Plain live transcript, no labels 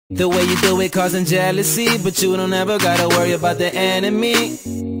The way you do it causing jealousy, but you don't ever gotta worry about the enemy.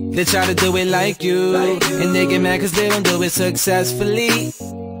 They try to do it like you, and they get mad cause they don't do it successfully.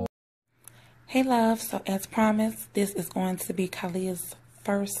 Hey love, so as promised, this is going to be Kalia's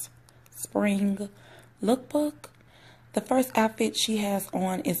first spring lookbook. The first outfit she has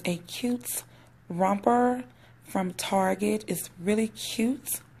on is a cute romper from Target. It's really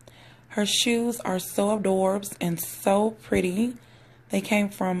cute. Her shoes are so adorbs and so pretty. They came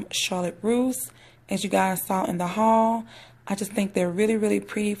from Charlotte Russe, as you guys saw in the haul. I just think they're really, really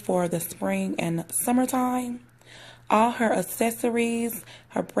pretty for the spring and summertime. All her accessories,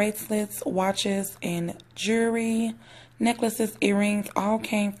 her bracelets, watches, and jewelry, necklaces, earrings, all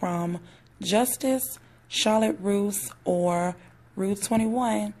came from Justice, Charlotte Russe, or Rue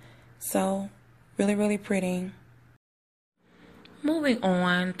 21. So, really, really pretty. Moving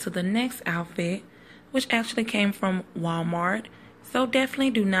on to the next outfit, which actually came from Walmart. So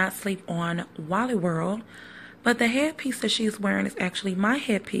definitely do not sleep on Wally World. But the headpiece that she's wearing is actually my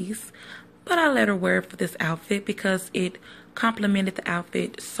headpiece. But I let her wear it for this outfit because it complemented the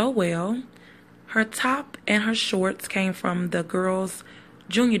outfit so well. Her top and her shorts came from the girls'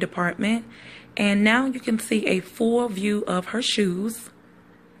 junior department. And now you can see a full view of her shoes.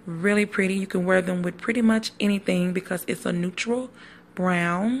 Really pretty. You can wear them with pretty much anything because it's a neutral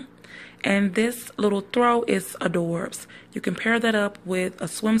brown. And this little throw is adorbs. You can pair that up with a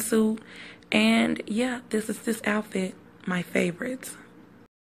swimsuit. And yeah, this is this outfit, my favorite.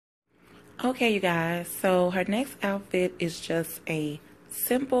 Okay, you guys. So her next outfit is just a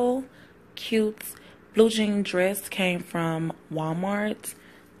simple, cute blue jean dress. Came from Walmart.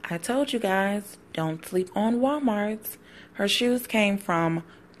 I told you guys, don't sleep on Walmart. Her shoes came from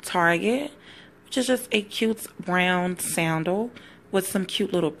Target, which is just a cute brown sandal with some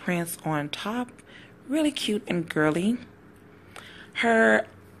cute little prints on top. Really cute and girly. Her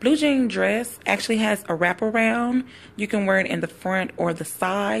blue jean dress actually has a wraparound. You can wear it in the front or the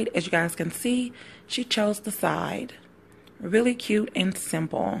side. As you guys can see, she chose the side. Really cute and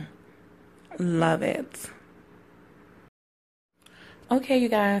simple. Love it. Okay, you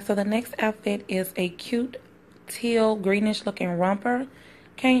guys, so the next outfit is a cute teal greenish looking romper.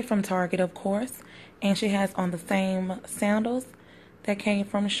 Came from Target, of course. And she has on the same sandals that came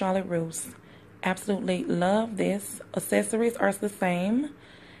from Charlotte Russe. Absolutely love this. Accessories are the same.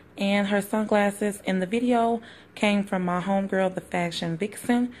 And her sunglasses in the video came from my homegirl, the Fashion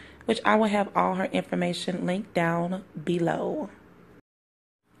Vixen, which I will have all her information linked down below.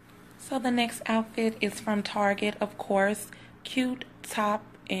 So the next outfit is from Target, of course. Cute top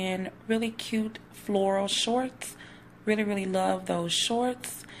and really cute floral shorts. Really, really love those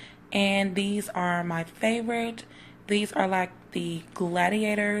shorts. And these are my favorite. These are like the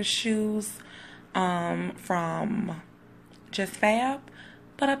gladiator shoes from Just Fab.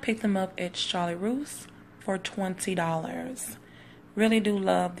 But I picked them up at Charlotte Russe for $20. Really do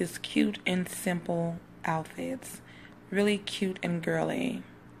love this cute and simple outfits. Really cute and girly.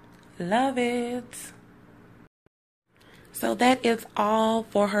 Love it. So that is all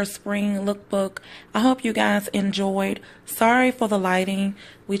for her spring lookbook. I hope you guys enjoyed. Sorry for the lighting.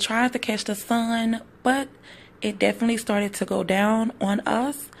 We tried to catch the sun, but it definitely started to go down on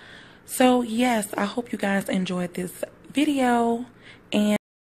us. So yes, I hope you guys enjoyed this video. And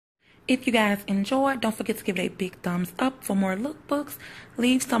if you guys enjoyed, don't forget to give it a big thumbs up for more lookbooks.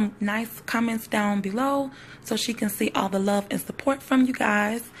 Leave some nice comments down below so she can see all the love and support from you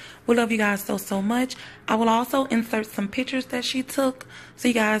guys. We love you guys so, so much. I will also insert some pictures that she took so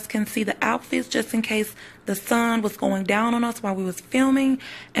you guys can see the outfits just in case the sun was going down on us while we was filming.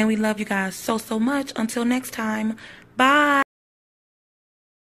 And we love you guys so, so much. Until next time, bye.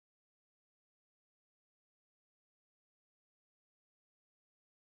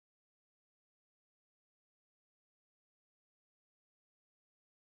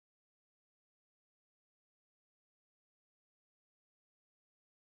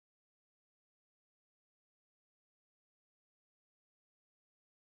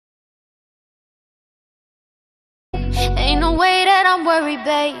 Ain't no way that I'm worried,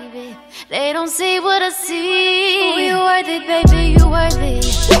 baby. They don't see what I see. You worth it, baby, you worth it.